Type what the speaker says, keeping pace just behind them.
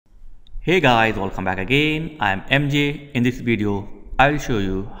Hey guys, welcome back again. I am MJ. In this video, I will show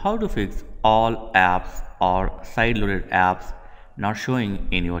you how to fix all apps or side-loaded apps not showing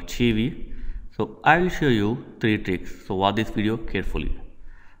in your TV. So I will show you 3 tricks. So watch this video carefully.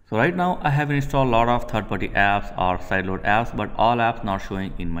 So right now I have installed a lot of third-party apps or side-load apps, but all apps not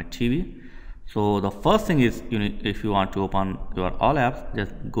showing in my TV. So the first thing is, if you want to open your all apps,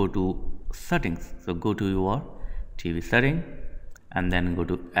 just go to settings. So go to your TV setting and then go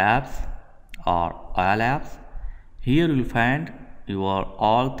to apps or all apps. Here you will find your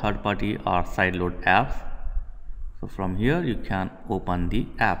all third-party or side-load apps. So from here you can open the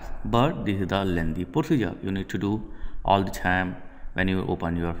apps, but this is the lengthy procedure you need to do all the time when you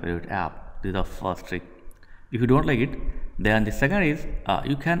open your favorite app. This is the first trick. If you don't like it, then the second is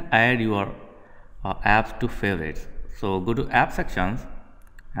you can add your apps to favorites. So go to app sections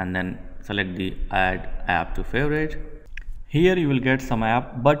and then select the add app to favorite. Here you will get some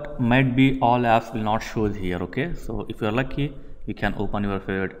app, but might be all apps will not show here. Okay, so if you're lucky, you can open your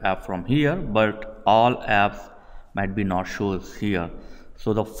favorite app from here, but all apps might be not shows here.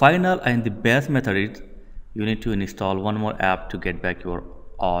 So the final and the best method is you need to install one more app to get back your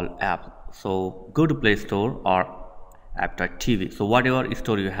all apps. So go to Play Store or app.tv. So whatever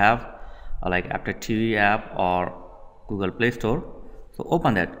store you have, like app.tv app or Google Play Store, so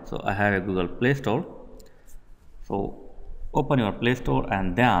open that. So I have a Google Play Store. So open your Play Store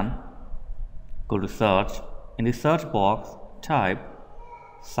and then go to search. In the search box, type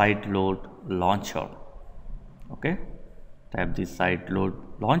side load launcher. Okay, type the side load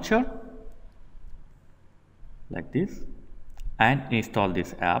launcher like this and install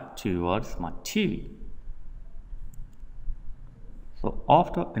this app to your smart TV. So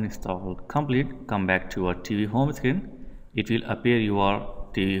after install complete, come back to your TV home screen. It will appear your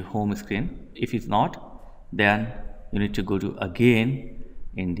TV home screen. If it's not, then you need to go to again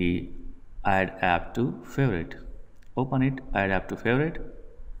in the add app to favorite. Open it, add app to favorite,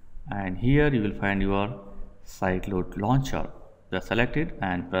 and here you will find your side load launcher. Just select it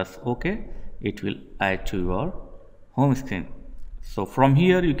and press OK. It will add to your home screen. So from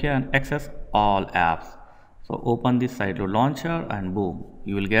here you can access all apps. So open the side load launcher and boom,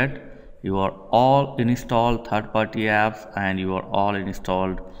 you will get your all installed third-party apps and your all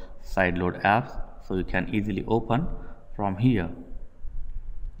installed side load apps. So you can easily open from here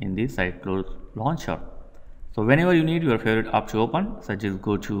in the side load launcher. So whenever you need your favorite app to open, so just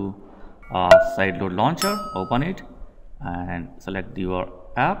go to side load launcher, open it and select your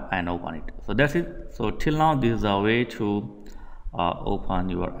app and open it. So that's it. So till now this is the way to open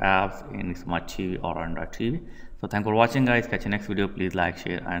your apps in smart TV or Android TV. So thanks for watching guys. Catch you next video. Please like,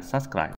 share and subscribe.